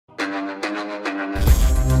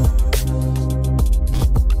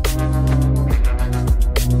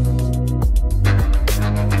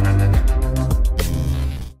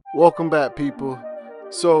Welcome back, people.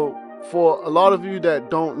 So for a lot of you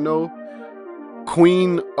that don't know,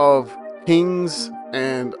 Queen of Kings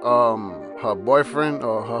and her boyfriend,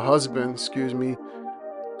 or her husband, excuse me,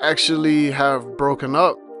 actually have broken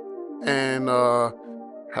up and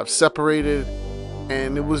have separated,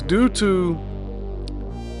 and it was due to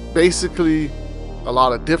basically a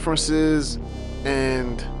lot of differences,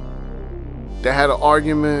 and they had an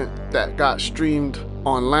argument that got streamed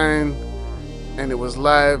online, and it was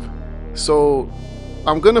live. So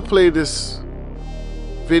I'm gonna play this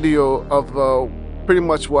video of pretty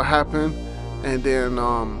much what happened, and then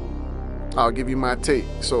I'll give you my take.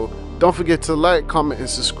 So don't forget to like, comment, and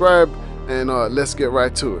subscribe, and let's get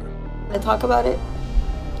right to it. To talk about it?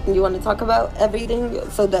 You want to talk about everything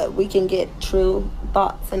so that we can get true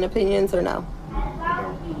thoughts and opinions, or no?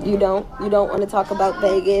 You don't? You don't want to talk about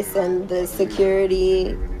Vegas and the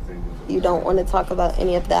security? You don't want to talk about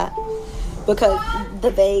any of that? Because the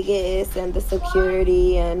Vegas and the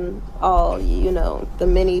security and all, you know, the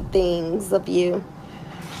many things of you,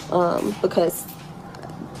 because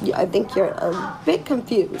I think you're a bit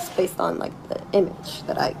confused based on like the image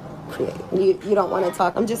that I create. You don't want to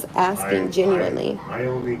talk. I'm just asking genuinely. I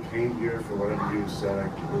only came here for whatever you said I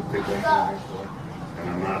think I came here for, and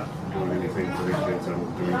I'm not doing anything for the kids. I'm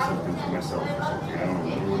doing something for myself or something. I don't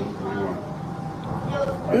know what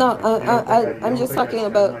you want. I'm just talking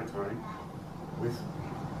about my time with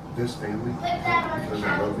this family because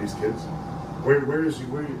I love these kids. Where you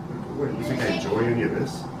think I enjoy any of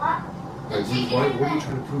this? Like, what are you trying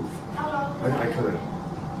to prove? I could have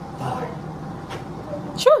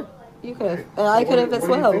died. Sure, you could have, and I could have as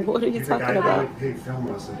well. What are you talking about? Hey, film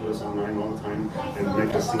us and put us online all the time and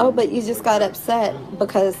make us see. Oh, but you just got upset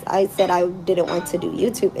because I said I didn't want to do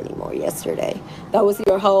YouTube anymore yesterday. That was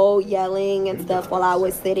your whole yelling and stuff while I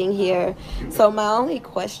was sitting here. So my only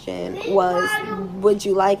question was, would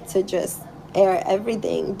you like to just air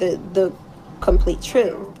everything, the complete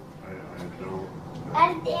truth?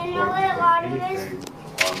 I don't.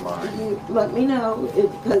 You let me know,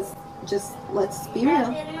 because just let's be real.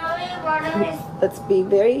 Let's be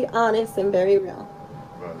very honest and very real.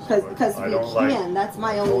 Because we can. That's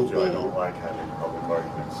my only thing. I don't like having public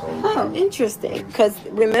arguments. Oh, interesting. Because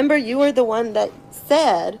remember, you were the one that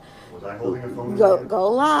said, was I holding a phone go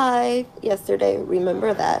live yesterday.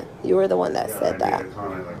 Remember that? You were the one that said that.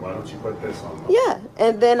 Like, why don't you put this on? Yeah,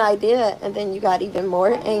 and then I did, and then you got even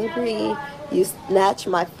more angry. You snatched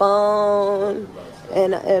my phone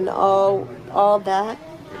and all that.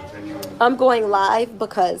 I'm going live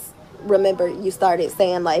because remember you started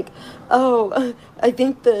saying like, oh, I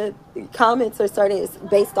think the comments are starting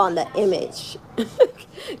based on the image.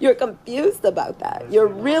 You're confused about that. You're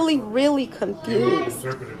really, really confused.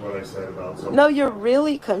 No, you're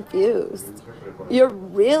really confused. You're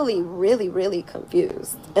really, really, really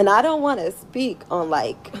confused. And I don't want to speak on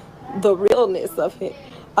like the realness of it.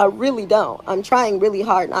 I really don't. I'm trying really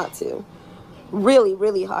hard not to. Really,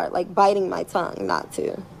 really hard. Like biting my tongue not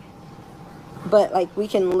to. But like we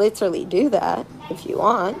can literally do that if you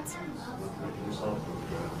want.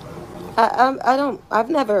 I've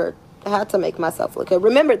never had to make myself look good.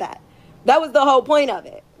 Remember that. That was the whole point of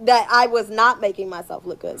it. That I was not making myself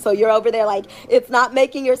look good. So you're over there like, it's not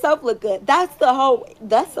making yourself look good. That's the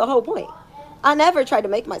whole point. I never tried to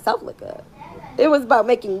make myself look good. It was about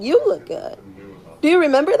making you look good. Do you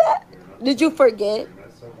remember that? Did you forget?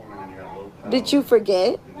 Did you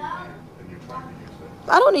forget?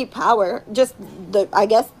 I don't need power. Just I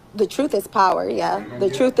guess the truth is power. Yeah, the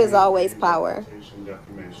truth is always power.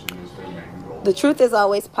 The truth is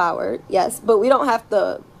always power. Yes, but we don't have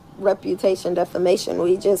the reputation defamation.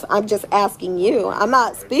 I'm just asking you. I'm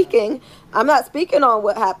not speaking on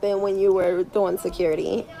what happened when you were doing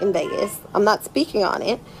security in Vegas. I'm not speaking on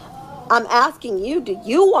it. I'm asking you, do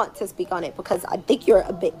you want to speak on it? Because I think you're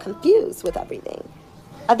a bit confused with everything.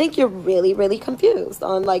 I think you're really, really confused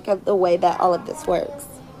on like the way that all of this works.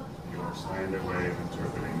 Your standard way of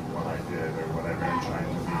interpreting what I did or whatever I'm trying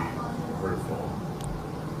to be hurtful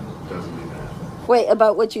doesn't mean that. Wait,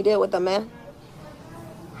 about what you did with the man?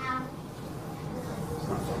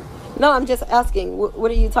 No, I'm just asking.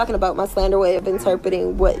 What are you talking about? My slander way of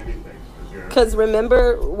interpreting what? Because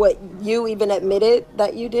remember what you even admitted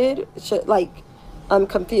that you did? I'm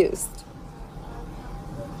confused.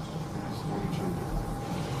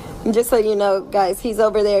 And just so you know, guys, he's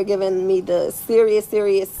over there giving me the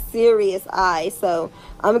serious eye. So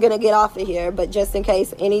I'm going to get off of here. But just in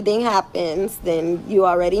case anything happens, then you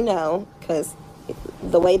already know. Because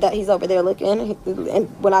The way that he's over there looking,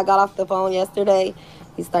 and when I got off the phone yesterday,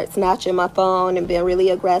 he started snatching my phone and being really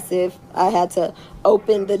aggressive. I had to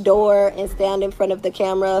open the door and stand in front of the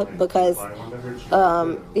camera because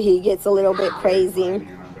he gets a little bit crazy.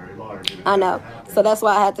 I know. So that's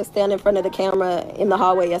why I had to stand in front of the camera in the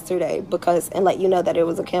hallway yesterday, because, and let you know that it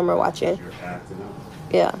was a camera watching.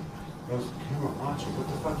 Yeah. Camera watching? What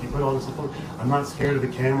the fuck? You put all this up. I'm not scared of the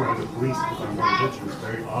camera or the police because I'm going to hit you. It's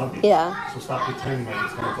very obvious. Yeah. So stop pretending like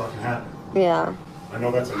it's going to fucking happen. Yeah. I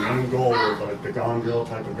know that's a main goal of like the Gone Girl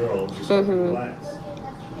type of girl. Just relax.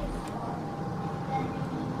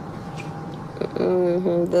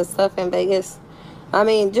 The stuff in Vegas. I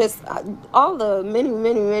mean, just all the many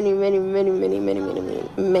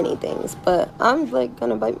things. But I'm like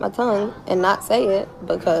gonna bite my tongue and not say it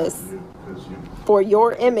because for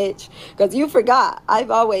your image, because you forgot, I've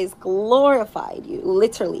always glorified you,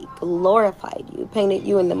 literally glorified you, painted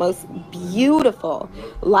you in the most beautiful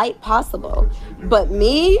light possible. But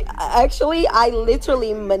me, actually, I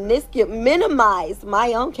literally minimized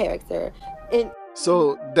my own character.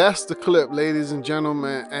 So that's the clip, ladies and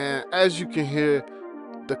gentlemen, and as you can hear,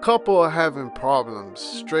 the couple are having problems,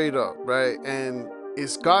 straight up, right? And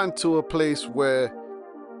it's gotten to a place where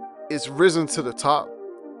it's risen to the top.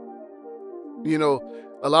 You know,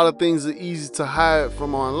 a lot of things are easy to hide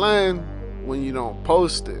from online when you don't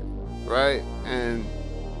post it, right? And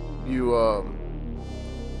you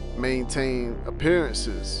maintain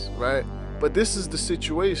appearances, right? But this is the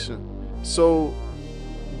situation. So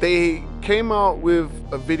they came out with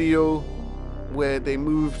a video where they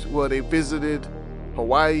visited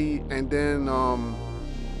Hawaii, and then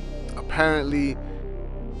apparently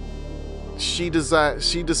she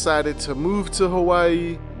decided to move to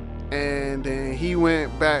Hawaii, and then he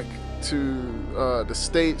went back to the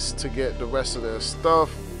States to get the rest of their stuff,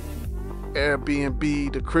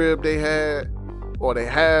 Airbnb, the crib they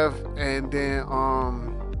have, and then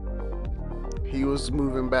he was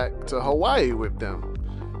moving back to Hawaii with them,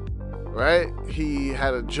 right? He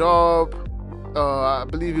had a job. I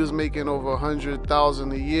believe he was making over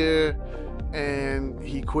 $100,000 a year, and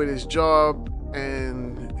he quit his job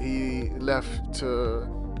and he left to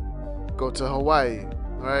go to Hawaii,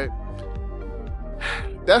 right?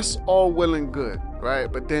 That's all well and good, right?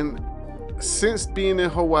 But then, since being in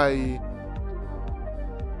Hawaii,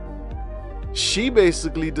 she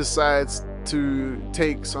basically decides to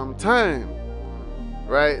take some time,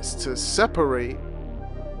 right, to separate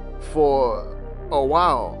for a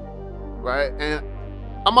while, right? And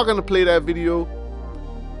I'm not gonna play that video.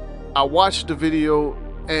 I watched the video,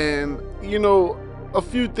 and you know, a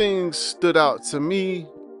few things stood out to me.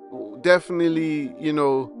 Definitely, you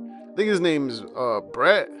know, I think his name is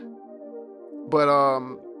Brett, but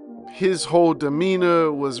his whole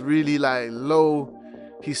demeanor was really like low.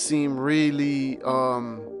 He seemed really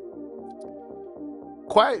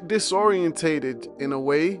quite disorientated in a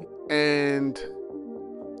way, and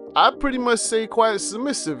I pretty much say quite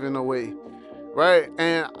submissive in a way, right?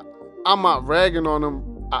 And I'm not ragging on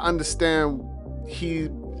him. I understand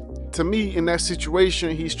to me, in that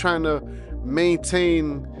situation, he's trying to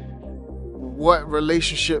maintain what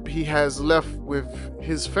relationship he has left with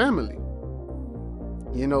his family.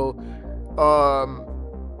 You know,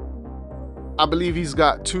 I believe he's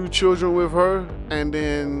got 2 children with her, and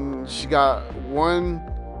then she got one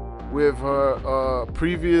with her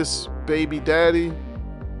previous baby daddy,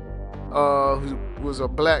 who was a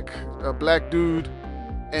black dude,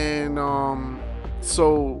 and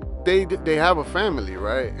so they have a family,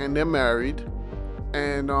 right? And they're married,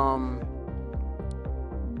 and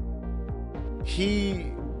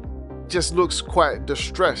he just looks quite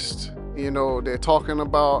distressed. You know, they're talking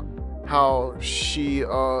about how she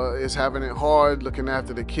is having it hard looking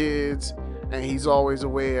after the kids, and he's always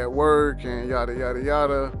away at work, and yada yada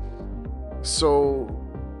yada. So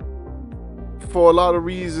for a lot of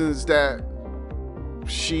reasons that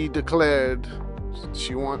she declared,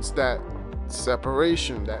 she wants that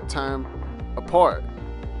separation, that time apart.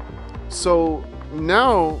 So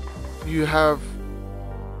now you have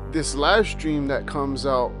this live stream that comes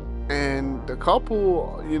out, and the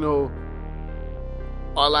couple, you know,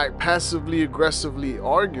 are like passively aggressively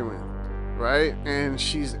arguing, right? And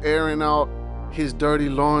she's airing out his dirty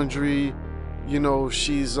laundry. You know,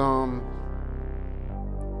 she's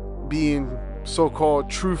being so-called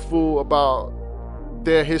truthful about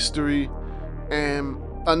their history. And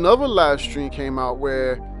another live stream came out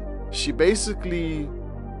where she basically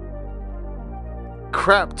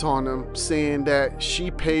crapped on him, saying that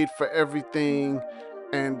she paid for everything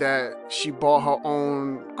and that she bought her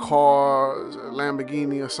own car,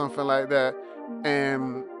 Lamborghini or something like that,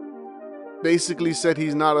 and basically said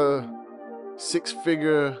he's not a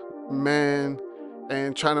six-figure man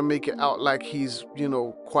and trying to make it out like he's, you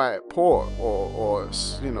know, quite poor or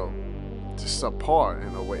you know, just subpar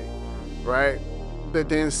in a way, right? But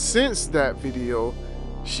then since that video,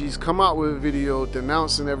 she's come out with a video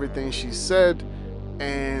denouncing everything she said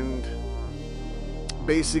and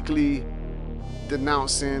basically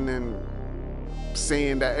denouncing and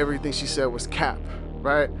saying that everything she said was cap,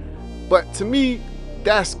 right? But to me,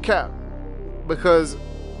 that's cap, because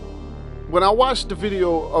when I watched the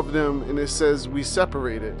video of them and it says we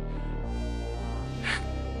separated,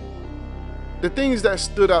 the things that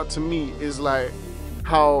stood out to me is like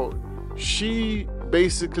how she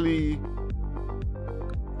basically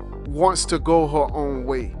wants to go her own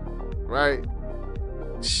way, right?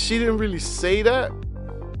 She didn't really say that,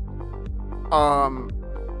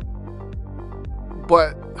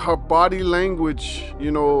 but her body language,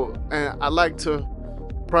 you know, and I like to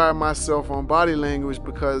pride myself on body language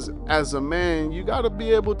because as a man, you got to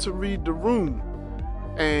be able to read the room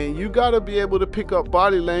and you got to be able to pick up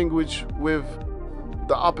body language with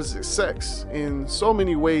the opposite sex in so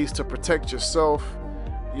many ways to protect yourself,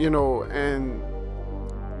 you know, and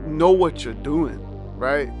know what you're doing,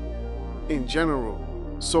 right? In general.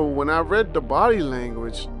 So when I read the body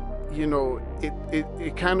language, you know,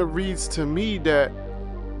 it kind of reads to me that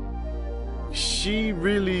she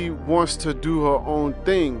really wants to do her own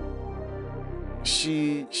thing.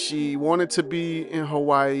 She wanted to be in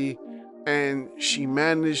Hawaii and she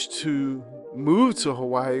managed to move to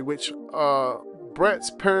Hawaii, which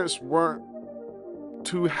Brett's parents weren't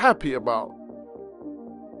too happy about,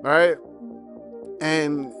 right?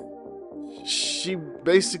 And she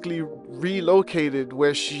basically relocated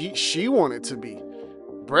where she wanted to be.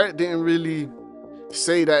 Brett didn't really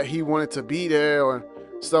say that he wanted to be there or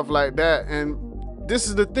stuff like that. And this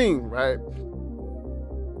is the thing, right?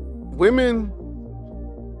 Women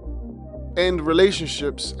end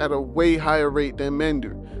relationships at a way higher rate than men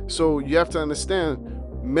do. So you have to understand,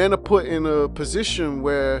 men are put in a position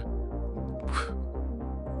where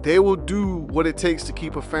they will do what it takes to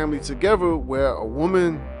keep a family together, where a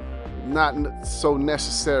woman not so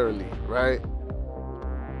necessarily, right?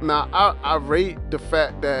 Now I rate the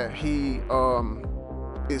fact that he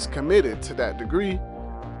is committed to that degree.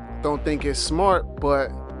 Don't think it's smart,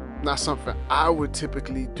 but not something I would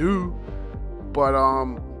typically do. But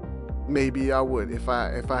maybe I would if I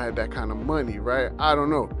had that kind of money, right? I don't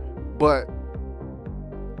know. But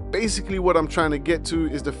basically what I'm trying to get to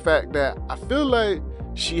is the fact that I feel like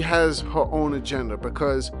she has her own agenda,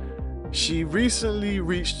 because she recently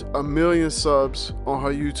reached 1 million subs on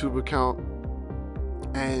her YouTube account,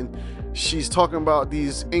 and she's talking about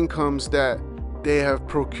these incomes that they have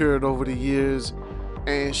procured over the years,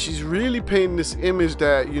 and she's really painting this image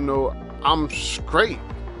that, you know, I'm straight,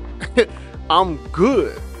 I'm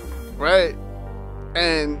good, right?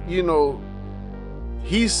 And, you know,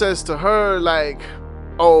 he says to her like,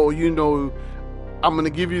 oh, you know, I'm gonna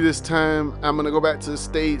give you this time, I'm gonna go back to the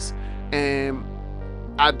States, and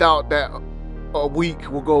I doubt that a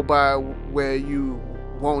week will go by where you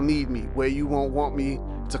won't need me, where you won't want me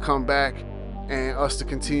to come back and us to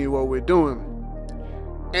continue what we're doing.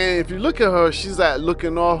 And if you look at her, she's like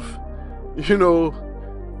looking off, you know,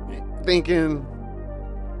 thinking,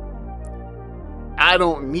 I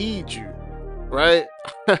don't need you, right?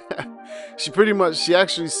 She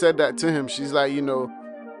actually said that to him. She's like, you know,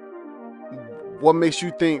 what makes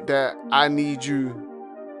you think that I need you,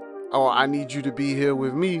 or I need you to be here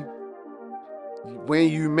with me? When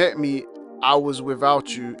you met me, I was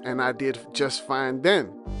without you and I did just fine then,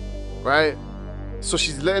 right? So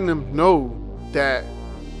she's letting him know that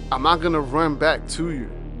I'm not gonna run back to you.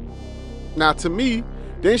 Now to me,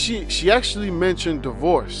 then she actually mentioned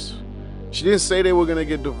divorce. She didn't say they were gonna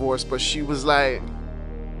get divorced, but she was like,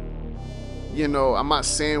 you know, I'm not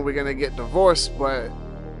saying we're gonna get divorced, but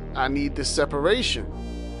I need this separation.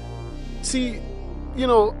 See, you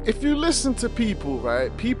know, if you listen to people,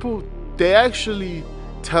 right, people, they actually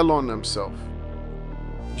tell on themselves.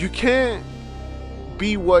 You can't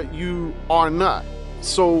be what you are not.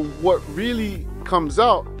 So what really comes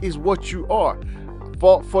out is what you are.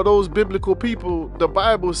 For those biblical people, the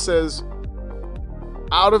Bible says,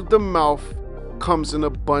 out of the mouth comes an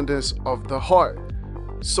abundance of the heart.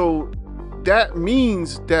 So that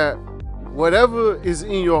means that whatever is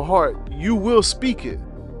in your heart, you will speak it,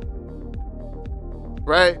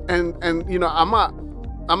 right? And you know,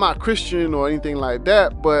 I'm not Christian or anything like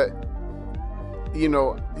that, but you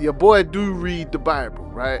know, your boy do read the Bible,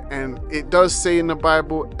 right? And it does say in the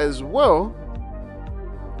Bible as well,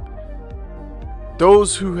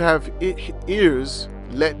 those who have ears,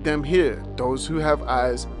 let them hear. Those who have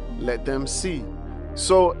eyes, let them see.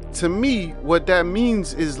 So to me, what that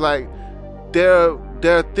means is like there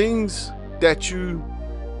are things that you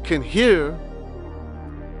can hear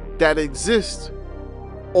that exist,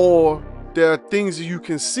 or there are things that you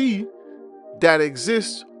can see that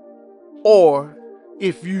exist, or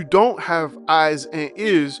if you don't have eyes and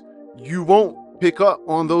ears, you won't pick up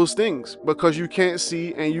on those things because you can't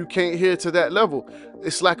see and you can't hear to that level.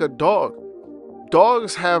 It's like a dog.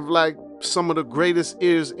 Dogs have like some of the greatest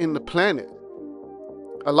ears in the planet.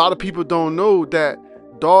 A lot of people don't know that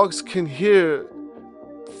dogs can hear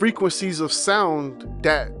frequencies of sound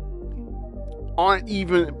that aren't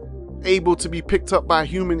even able to be picked up by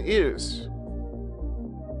human ears.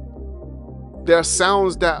 There are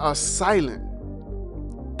sounds that are silent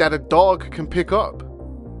that a dog can pick up.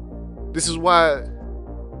 This is why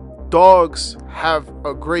dogs have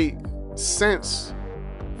a great sense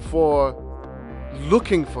for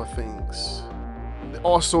looking for things.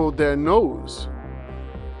 Also, their nose.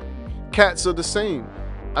 Cats are the same.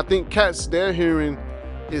 I think cats, their hearing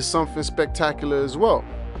is something spectacular as well.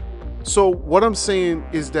 So what I'm saying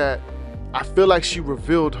is that I feel like she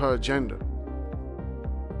revealed her agenda.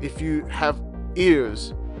 If you have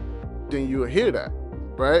ears, then you'll hear that,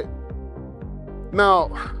 right? Now,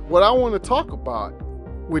 what I want to talk about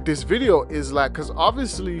with this video is like, because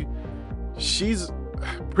obviously she's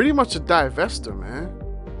pretty much a divester, man.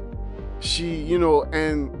 She, you know,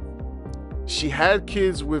 and she had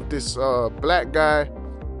kids with this black guy,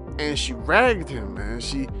 and she ragged him, man.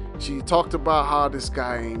 She talked about how this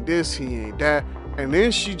guy ain't this, he ain't that, and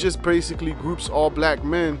then she just basically groups all black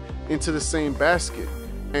men into the same basket.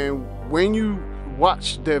 And when you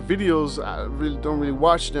watch their videos, I really don't really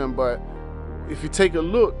watch them, but if you take a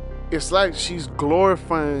look, it's like she's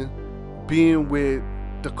glorifying being with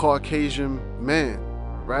the Caucasian man,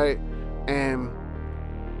 right? And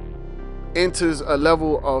enters a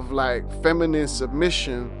level of like feminine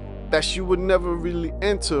submission that she would never really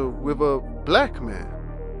enter with a black man,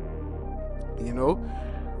 you know?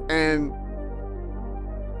 And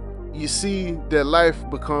you see their life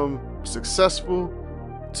become successful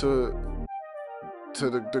to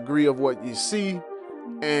the degree of what you see,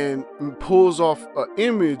 and pulls off an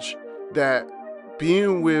image that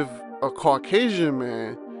being with a Caucasian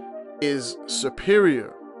man is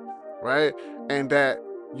superior, right? And that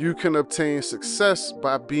you can obtain success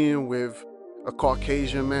by being with a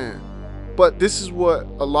Caucasian man. But this is what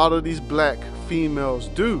a lot of these black females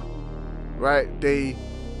do, right? They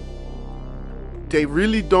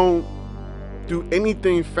really don't do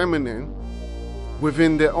anything feminine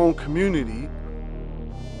within their own community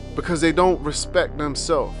because they don't respect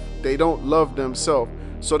themselves. They don't love themselves.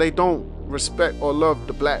 So they don't respect or love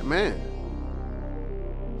the black man.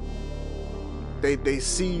 They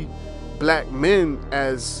see black men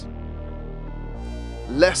as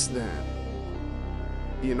less than,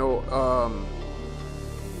 you know,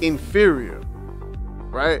 inferior,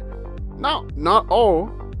 right? Not all,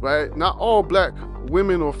 right? Not all black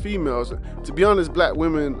women or females. To be honest, black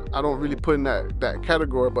women, I don't really put in that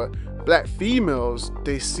category, but black females,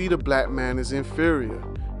 they see the black man as inferior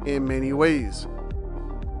in many ways.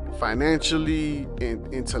 Financially,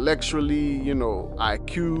 intellectually, you know,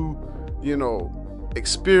 IQ, you know,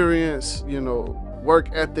 experience, you know, work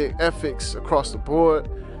ethic, ethics across the board.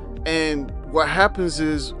 And what happens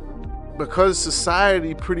is, because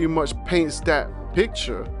society pretty much paints that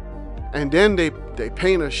picture, and then they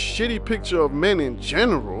paint a shitty picture of men in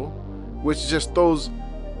general, which just throws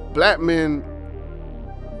black men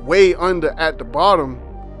way under at the bottom,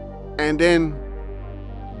 and then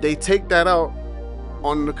they take that out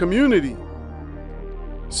on the community.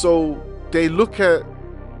 So they look at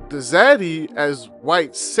the zaddy as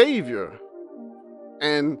white savior,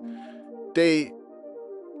 and they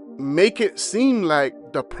make it seem like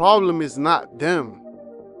the problem is not them,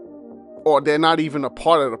 or they're not even a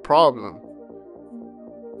part of the problem,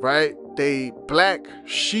 right? They black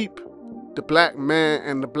sheep the black man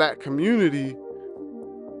and the black community,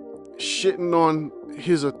 shitting on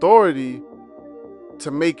his authority to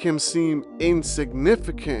make him seem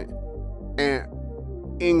insignificant and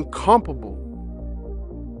incomparable,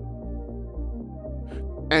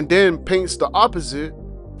 and then paints the opposite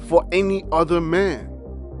for any other man.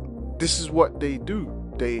 This is what they do.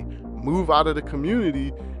 They move out of the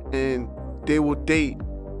community and they will date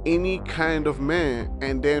any kind of man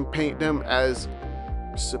and then paint them as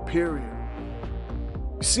superior.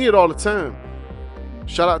 You see it all the time.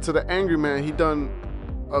 Shout out to the Angry Man. He done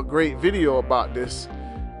a great video about this.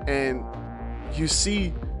 And you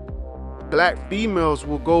see black females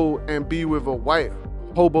will go and be with a white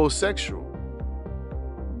homosexual,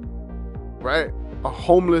 right? A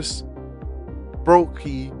homeless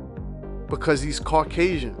brokey because he's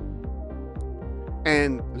Caucasian,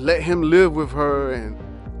 and let him live with her and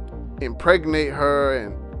impregnate her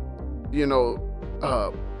and, you know,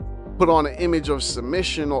 put on an image of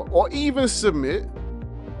submission, or even submit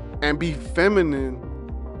and be feminine,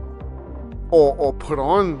 or put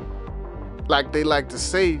on, like they like to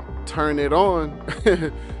say, turn it on,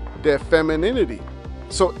 their femininity.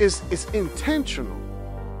 So it's intentional.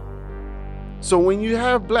 So when you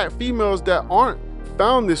have black females that aren't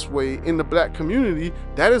found this way in the black community,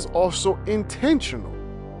 that is also intentional.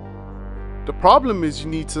 The problem is, you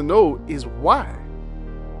need to know is why.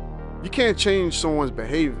 You can't change someone's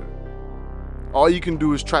behavior. All you can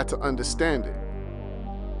do is try to understand it.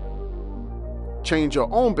 Change your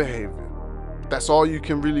own behavior. That's all you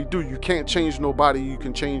can really do. You can't change nobody. You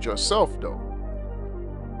can change yourself though,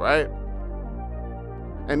 right?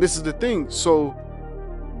 And this is the thing. So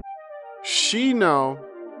she now,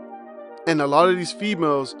 and a lot of these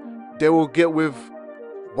females, they will get with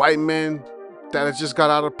white men that have just got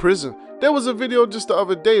out of prison. There was a video just the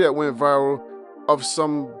other day that went viral of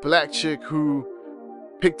some black chick who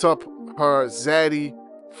picked up her zaddy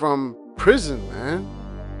from prison, man.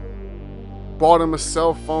 Bought him a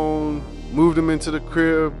cell phone, moved him into the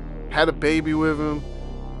crib, had a baby with him.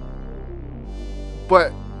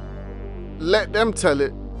 But let them tell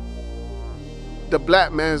it, the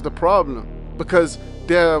black man's the problem, because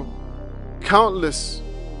there are countless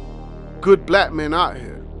good black men out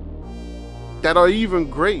here that are even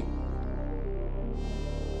great,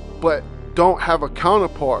 but don't have a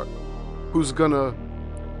counterpart who's gonna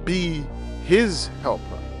be his helper.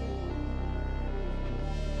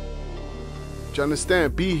 Do you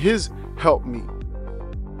understand? Be his helpmeet.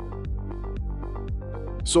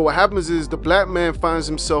 So what happens is the black man finds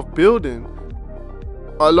himself building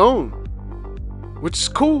alone, which is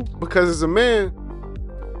cool, because as a man,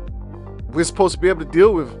 we're supposed to be able to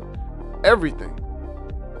deal with everything,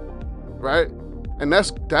 right? And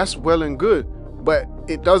that's well and good, but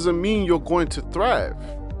it doesn't mean you're going to thrive.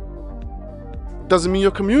 Doesn't mean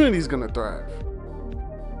your community is going to thrive.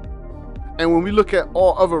 And when we look at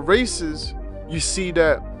all other races, you see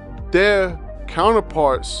that their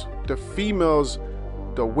counterparts, the females,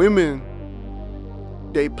 the women,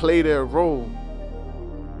 they play their role.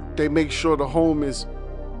 They make sure the home is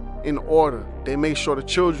in order. They make sure the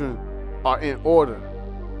children are in order,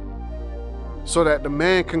 so that the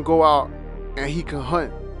man can go out and he can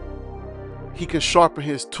hunt. He can sharpen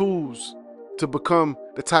his tools to become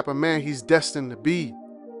the type of man he's destined to be.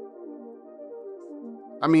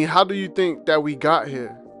 I mean, how do you think that we got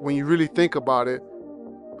here? When you really think about it,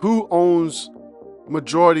 who owns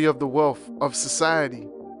majority of the wealth of society?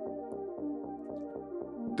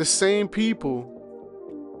 The same people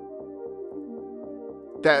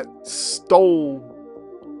that stole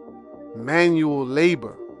manual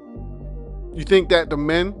labor. You think that the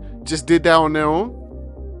men just did that on their own?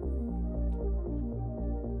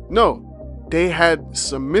 No, they had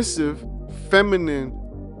submissive, feminine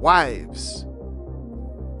wives.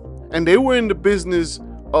 And they were in the business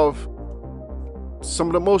of some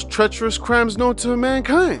of the most treacherous crimes known to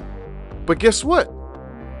mankind. But guess what?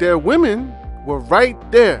 Their women were right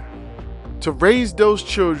there to raise those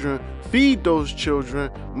children, feed those children,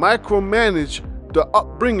 micromanage the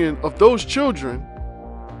upbringing of those children,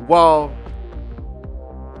 while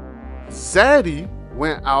Zaddy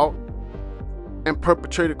went out and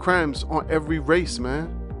perpetrated crimes on every race,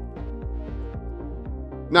 man.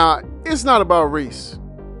 Now, it's not about race.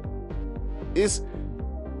 It's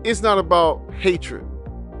not about hatred,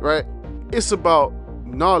 right? It's about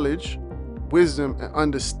knowledge, wisdom, and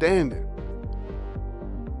understanding.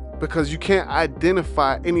 Because you can't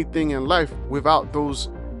identify anything in life without those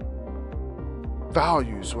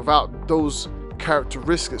values, without those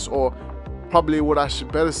characteristics, or probably what I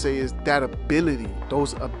should better say is that ability,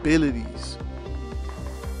 those abilities.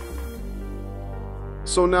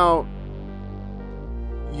 So now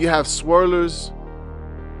you have swirlers,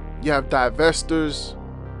 you have divestors,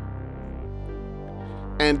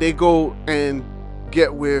 and they go and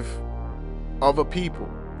get with other people,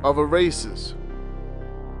 other races.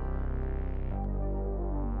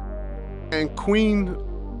 And Queen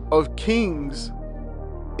of Kings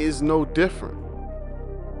is no different.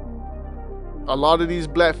 A lot of these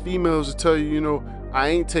black females will tell you, you know, I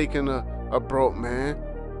ain't taking a broke man.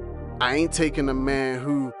 I ain't taking a man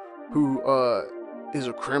who is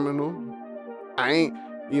a criminal. I ain't,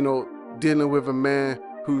 you know, dealing with a man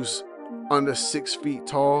who's under 6 feet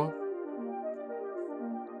tall.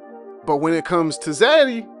 But when it comes to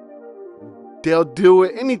Zaddy, they'll deal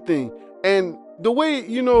with anything. And the way,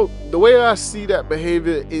 you know, the way I see that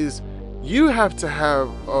behavior is, you have to have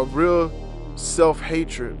a real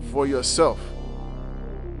self-hatred for yourself.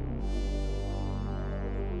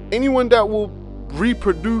 Anyone that will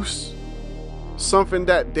reproduce something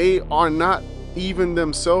that they are not even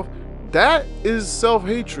themselves, that is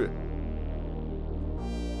self-hatred.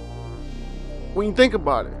 When you think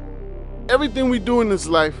about it, everything we do in this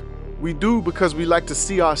life, we do because we like to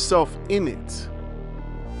see ourselves in it.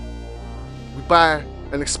 We buy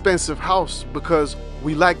an expensive house because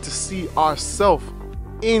we like to see ourselves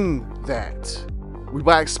in that. We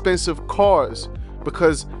buy expensive cars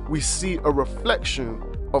because we see a reflection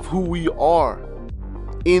of who we are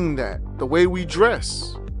in that. The way we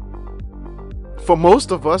dress. For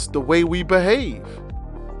most of us, the way we behave.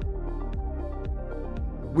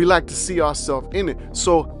 We like to see ourselves in it.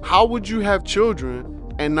 So how would you have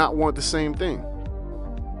children and not want the same thing?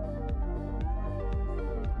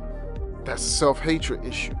 That's a self-hatred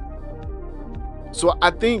issue. So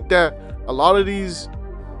I think that a lot of these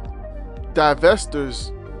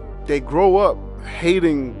divestors, they grow up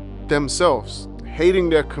hating themselves,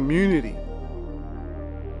 hating their community.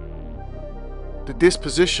 The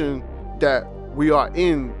disposition that we are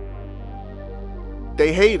in,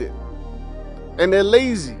 they hate it. And they're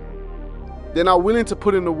lazy. They're not willing to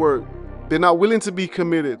put in the work. They're not willing to be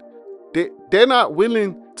committed. They're not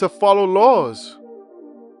willing to follow laws.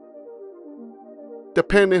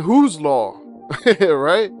 Depending whose law,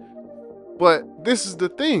 right? But this is the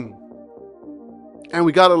thing. And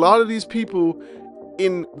we got a lot of these people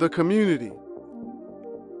in the community.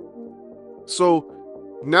 So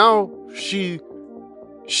now she's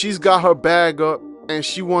got her bag up and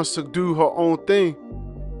she wants to do her own thing.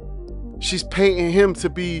 She's painting him to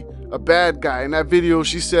be a bad guy. In that video,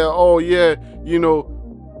 she said, oh yeah, you know,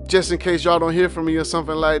 just in case y'all don't hear from me or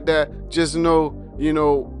something like that, just know, you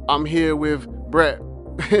know, I'm here with Brett.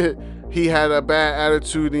 He had a bad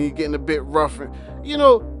attitude and he getting a bit rough. And, you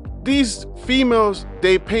know, these females,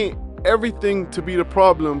 they paint everything to be the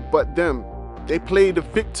problem but them. They play the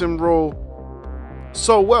victim role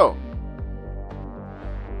so well.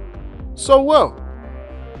 So well.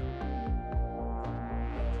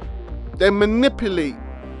 They manipulate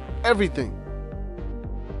everything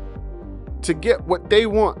to get what they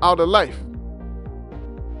want out of life.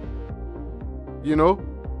 You know,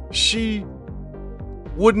 she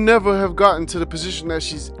would never have gotten to the position that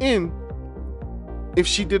she's in if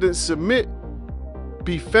she didn't submit,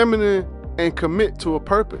 be feminine, and commit to a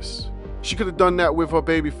purpose. She could have done that with her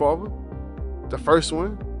baby father, the first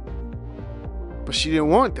one, but she didn't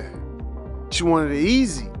want that. She wanted it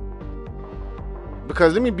easy.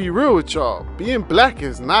 Because let me be real with y'all, being black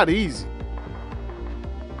is not easy.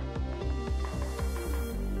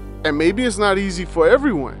 And maybe it's not easy for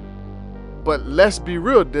everyone. But let's be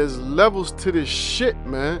real, there's levels to this shit,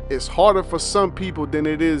 man. It's harder for some people than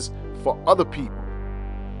it is for other people.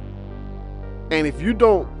 And if you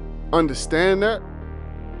don't understand that,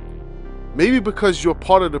 maybe because you're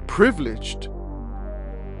part of the privileged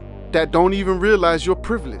that don't even realize you're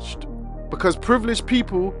privileged. Because privileged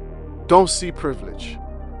people don't see privilege.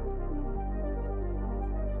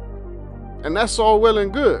 And that's all well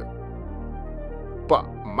and good. But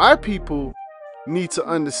my people need to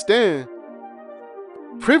understand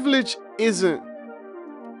privilege isn't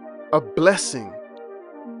a blessing.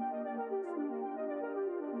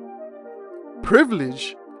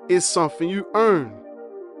 Privilege is something you earn.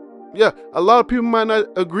 Yeah, a lot of people might not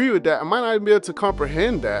agree with that. I might not be able to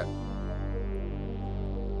comprehend that.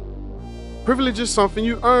 Privilege is something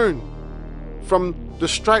you earn from the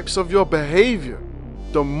stripes of your behavior,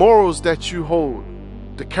 the morals that you hold,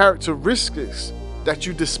 the characteristics that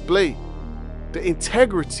you display, the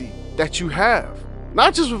integrity that you have.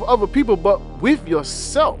 Not just with other people, but with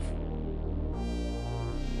yourself.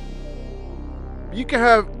 You can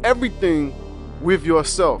have everything with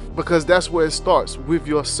yourself because that's where it starts, with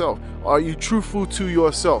yourself. Are you truthful to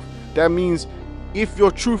yourself? That means if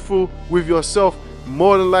you're truthful with yourself,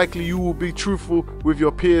 more than likely you will be truthful with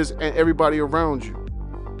your peers and everybody around you.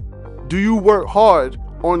 Do you work hard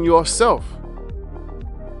on yourself?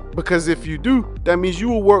 Because if you do, that means you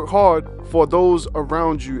will work hard for those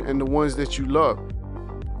around you and the ones that you love.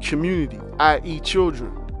 Community, i.e.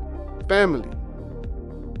 children, family.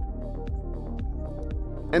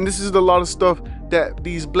 And this is a lot of stuff that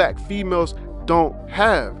these black females don't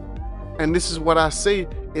have. And this is what I say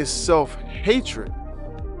is self-hatred.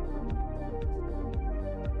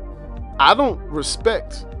 I don't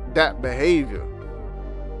respect that behavior.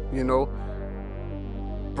 You know,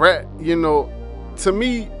 Brett, you know, to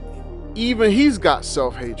me, even he's got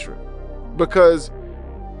self-hatred. Because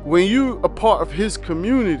when you a part of his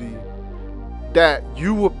community, that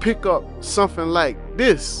you will pick up something like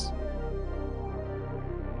this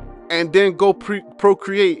and then go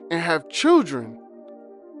procreate and have children,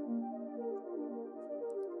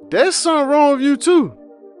 there's something wrong with you too.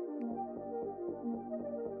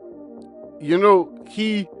 You know,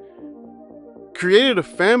 he created a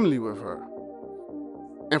family with her.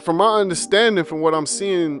 And from my understanding, from what I'm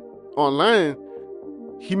seeing online,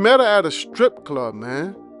 he met her at a strip club,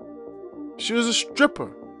 man. She was a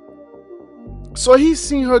stripper. So he's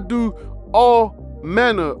seen her do all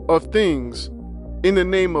manner of things in the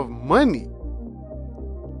name of money.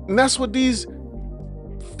 And that's what these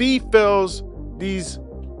fee-fells, these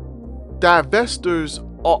divestors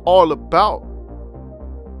are all about.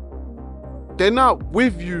 They're not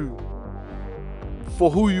with you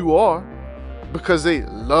for who you are, because they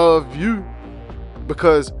love you,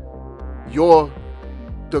 because you're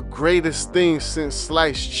the greatest thing since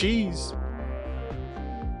sliced cheese.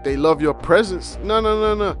 They love your presence. No.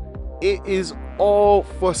 It is all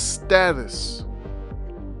for status.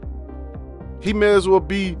 He may as well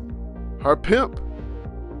be her pimp.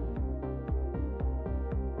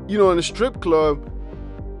 You know, in a strip club,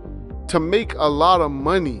 to make a lot of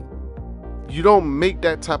money, you don't make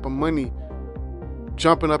that type of money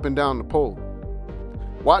jumping up and down the pole.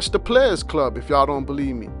 Watch the Players Club if y'all don't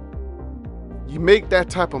believe me. You make that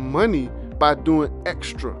type of money by doing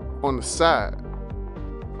extra on the side.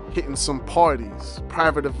 Hitting some parties,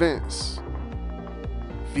 private events,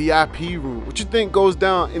 VIP room. What you think goes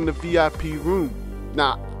down in the VIP room?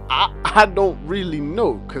 Now, I don't really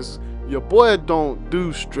know, because your boy don't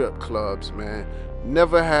do strip clubs, man.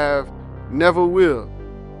 Never have, never will.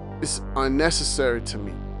 It's unnecessary to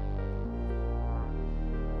me.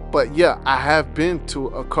 But yeah, I have been to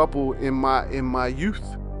a couple in my youth.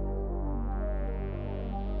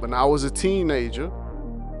 When I was a teenager,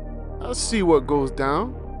 I see what goes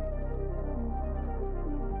down.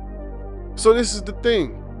 So this is the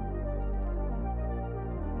thing.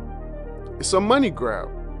 It's a money grab.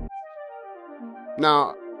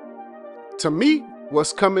 Now, to me,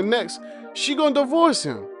 what's coming next? She gonna divorce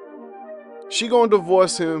him. She gonna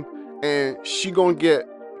divorce him, and she gonna get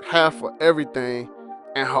half of everything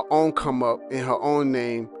and her own come up in her own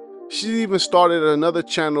name. She even started another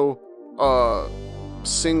channel,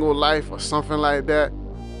 Single Life or something like that.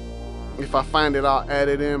 If I find it, I'll add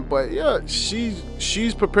it in. But yeah,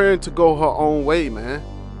 she's preparing to go her own way, man.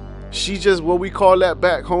 She just, what we call that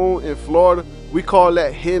back home in Florida, we call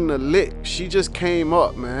that hitting a lick. She just came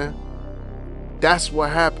up, man. That's what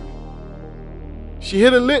happened. She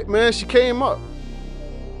hit a lick, man. She came up.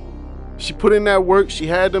 She put in that work. She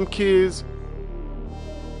had them kids.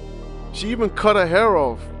 She even cut her hair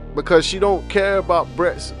off because she don't care about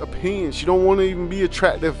Brett's opinion. She don't want to even be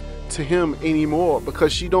attractive to him anymore,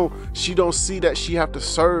 because she don't see that she have to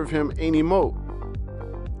serve him anymore.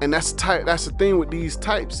 And that's the thing with these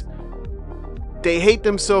types. They hate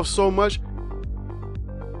themselves so much,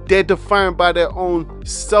 they're defined by their own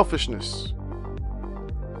selfishness.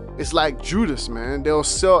 It's like Judas, man. They'll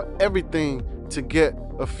sell everything to get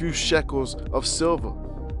a few shekels of silver.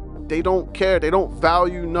 They don't care. They don't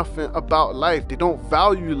value nothing about life. They don't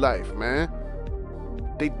value life, man.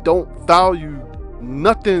 They don't value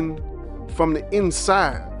nothing from the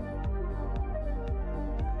inside.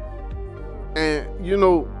 And you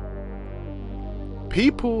know,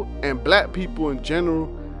 people and black people in general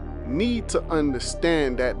need to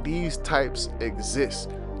understand that these types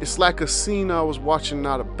exist. It's like a scene I was watching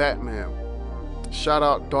out of Batman. Shout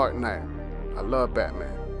out Dark Knight. I love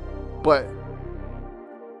Batman. But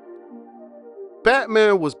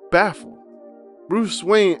Batman was baffled. Bruce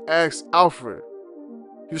Wayne asked Alfred.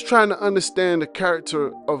 He was trying to understand the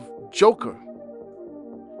character of Joker.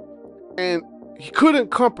 And he couldn't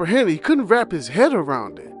comprehend it. He couldn't wrap his head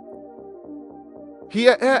around it. He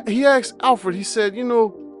asked Alfred, he said, you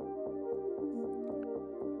know,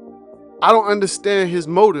 I don't understand his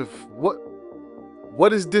motive.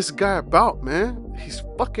 What is this guy about, man? He's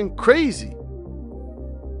fucking crazy.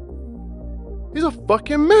 He's a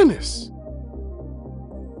fucking menace.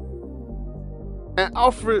 And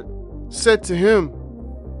Alfred said to him,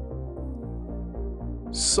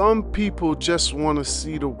 some people just want to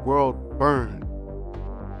see the world burn.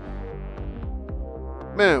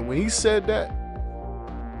 Man, when he said that,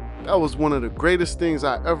 that was one of the greatest things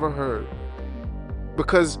I ever heard.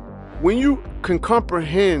 Because when you can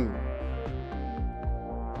comprehend,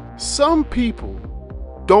 some people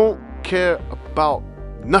don't care about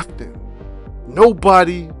nothing,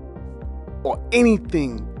 nobody, or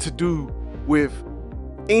anything to do with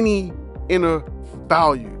any inner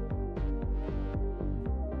value.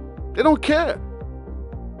 They don't care.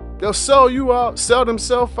 They'll sell you out, sell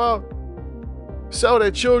themselves out, sell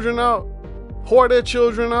their children out, whore their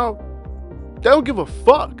children out. They don't give a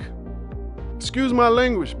fuck. Excuse my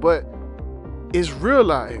language, but it's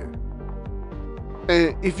real out here.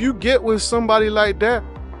 And if you get with somebody like that,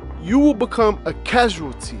 you will become a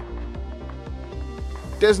casualty.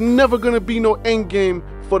 There's never gonna be no end game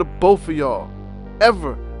for the both of y'all,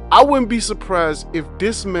 ever. I wouldn't be surprised if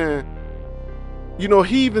this man, you know,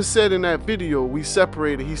 he even said in that video we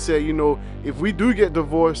separated, he said, you know, if we do get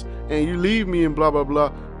divorced and you leave me and blah, blah,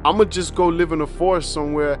 blah, I'ma just go live in a forest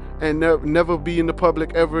somewhere and never be in the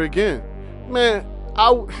public ever again. Man,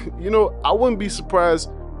 I wouldn't be surprised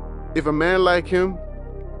if a man like him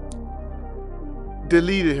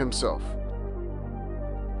deleted himself.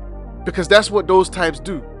 Because that's what those types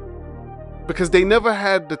do. Because they never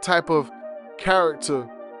had the type of character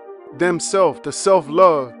themselves, the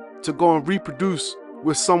self-love, to go and reproduce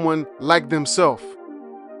with someone like themselves.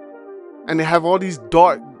 And they have all these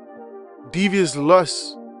dark, devious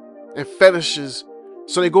lusts and fetishes.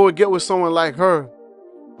 So they go and get with someone like her.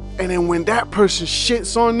 And then when that person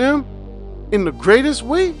shits on them in the greatest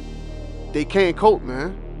way, they can't cope,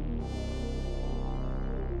 man.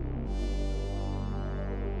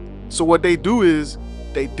 So what they do is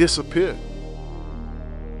they disappear.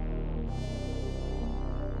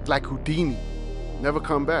 Like Houdini, never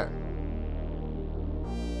come back.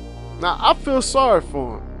 Now I feel sorry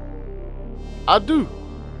for him. I do.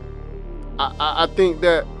 I think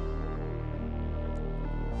that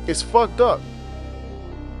it's fucked up.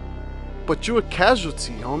 But you're a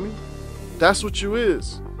casualty, homie. That's what you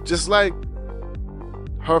is. Just like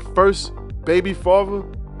her first baby father,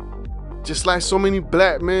 just like so many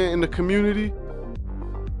black men in the community,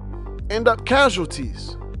 end up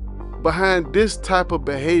casualties behind this type of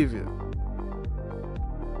behavior.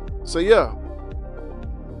 So yeah,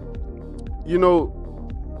 you know,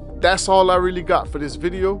 that's all I really got for this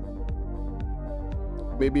video.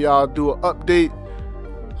 Maybe I'll do an update,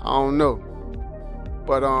 I don't know.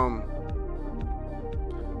 But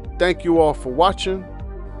thank you all for watching.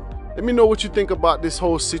 Let me know what you think about this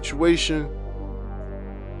whole situation.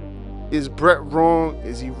 Is Brett wrong?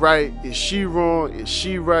 Is he right? Is she wrong? Is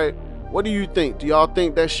she right? What do you think? Do y'all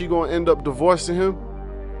think that she gonna end up divorcing him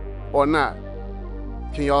or not?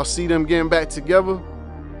 Can y'all see them getting back together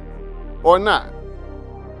or not?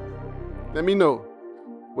 Let me know.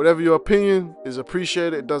 Whatever your opinion is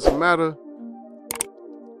appreciated. It doesn't matter.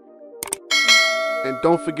 And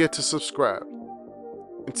don't forget to subscribe.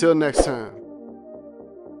 Until next time.